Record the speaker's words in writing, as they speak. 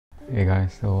Hey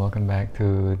guys, so welcome back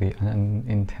to the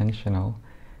Unintentional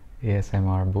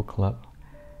ASMR book club.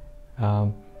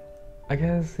 I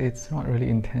guess it's not really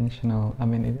intentional.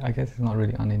 I guess it's not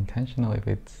really unintentional if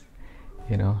it's,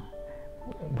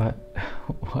 but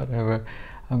whatever.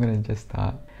 I'm gonna just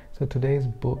start. So today's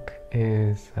book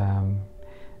is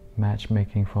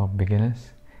Matchmaking for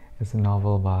Beginners. It's a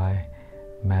novel by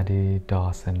Maddie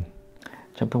Dawson.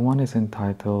 Chapter 1 is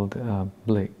entitled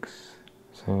Blicks.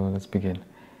 So let's begin.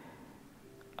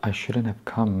 I shouldn't have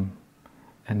come,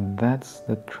 and that's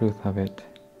the truth of it.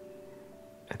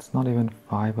 It's not even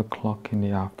 5 o'clock in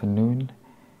the afternoon,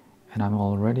 and I'm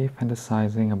already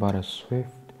fantasizing about a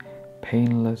swift,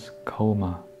 painless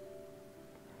coma.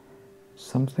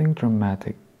 Something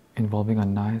dramatic involving a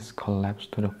nice collapse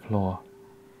to the floor,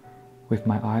 with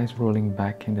my eyes rolling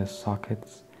back in their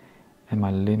sockets and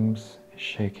my limbs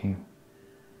shaking.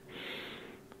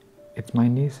 It's my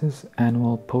niece's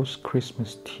annual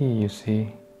post-Christmas tea, you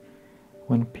see.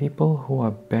 When people who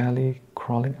are barely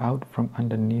crawling out from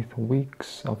underneath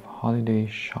weeks of holiday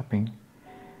shopping,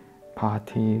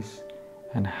 parties,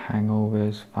 and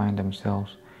hangovers find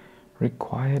themselves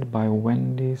required by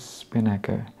Wendy's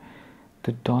Spinnaker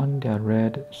to don their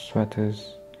red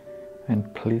sweaters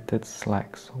and pleated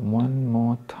slacks one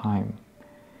more time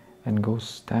and go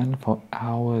stand for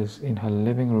hours in her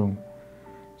living room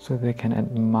so they can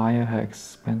admire her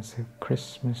expensive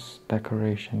Christmas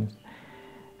decorations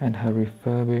and her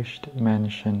refurbished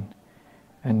mansion,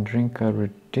 and drink a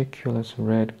ridiculous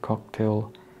red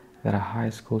cocktail that a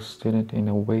high school student in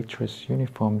a waitress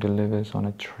uniform delivers on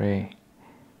a tray.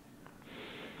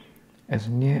 As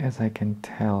near as I can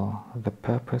tell, the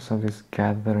purpose of this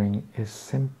gathering is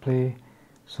simply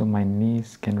so my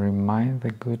niece can remind the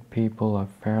good people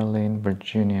of Fairlane,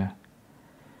 Virginia,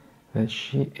 that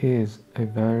she is a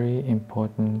very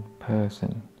important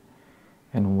person,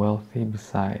 and wealthy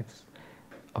besides,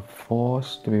 a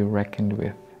force to be reckoned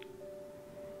with,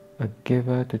 a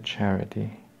giver to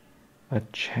charity, a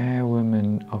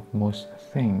chairwoman of most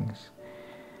things.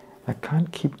 I can't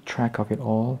keep track of it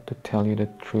all, to tell you the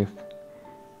truth.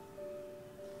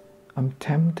 I'm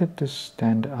tempted to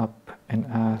stand up and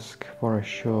ask for a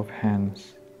show of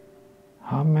hands.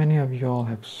 How many of y'all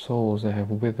have souls that have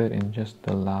withered in just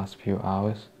the last few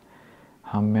hours?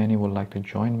 How many would like to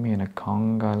join me in a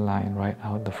conga line right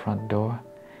out the front door?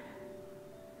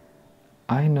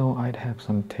 I know I'd have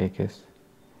some takers.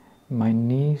 My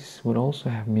niece would also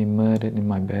have me murdered in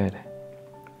my bed.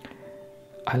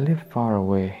 I live far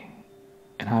away,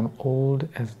 and I'm old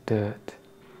as dirt,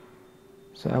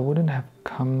 so I wouldn't have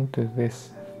come to this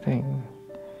thing.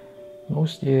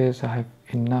 Most years I have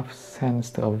enough sense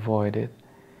to avoid it,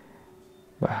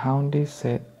 but Houndy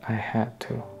said I had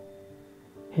to.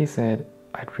 He said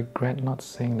I'd regret not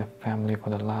seeing the family for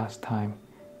the last time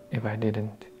if I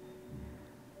didn't.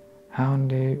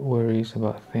 Houndy worries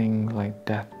about things like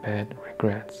deathbed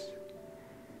regrets.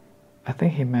 I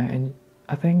think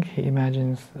he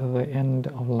imagines the end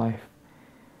of life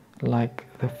like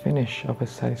the finish of a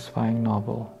satisfying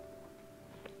novel.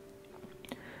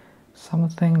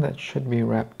 Something that should be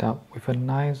wrapped up with a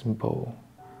nice bow,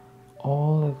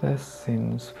 all of their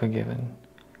sins forgiven.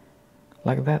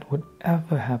 Like that would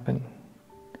ever happen.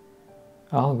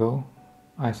 I'll go,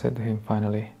 I said to him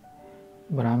finally.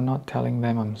 But I'm not telling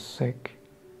them I'm sick.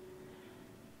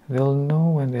 They'll know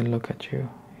when they look at you,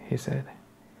 he said.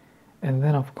 And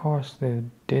then of course they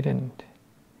didn't.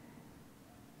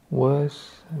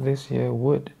 Worse, this year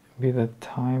would be the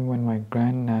time when my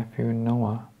grandnephew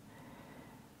Noah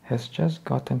has just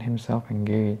gotten himself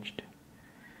engaged.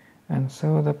 And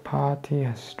so the party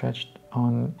has stretched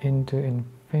on into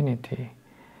infinity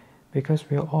because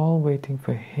we're all waiting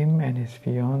for him and his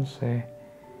fiancée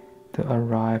to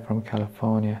arrive from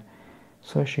California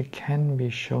so she can be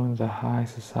shown the high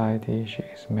society she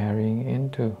is marrying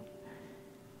into.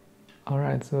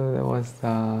 Alright, so that was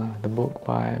the book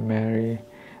by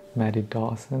Maddie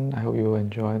Dawson. I hope you will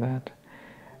enjoy that.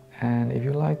 And if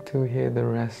you like to hear the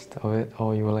rest of it,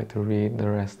 or you would like to read the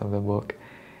rest of the book,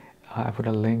 I put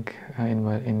a link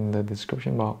in the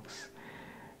description box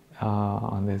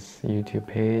on this YouTube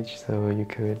page, so you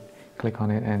could click on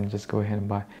it and just go ahead and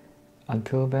buy.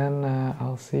 Until then,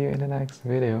 I'll see you in the next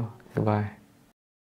video. Goodbye.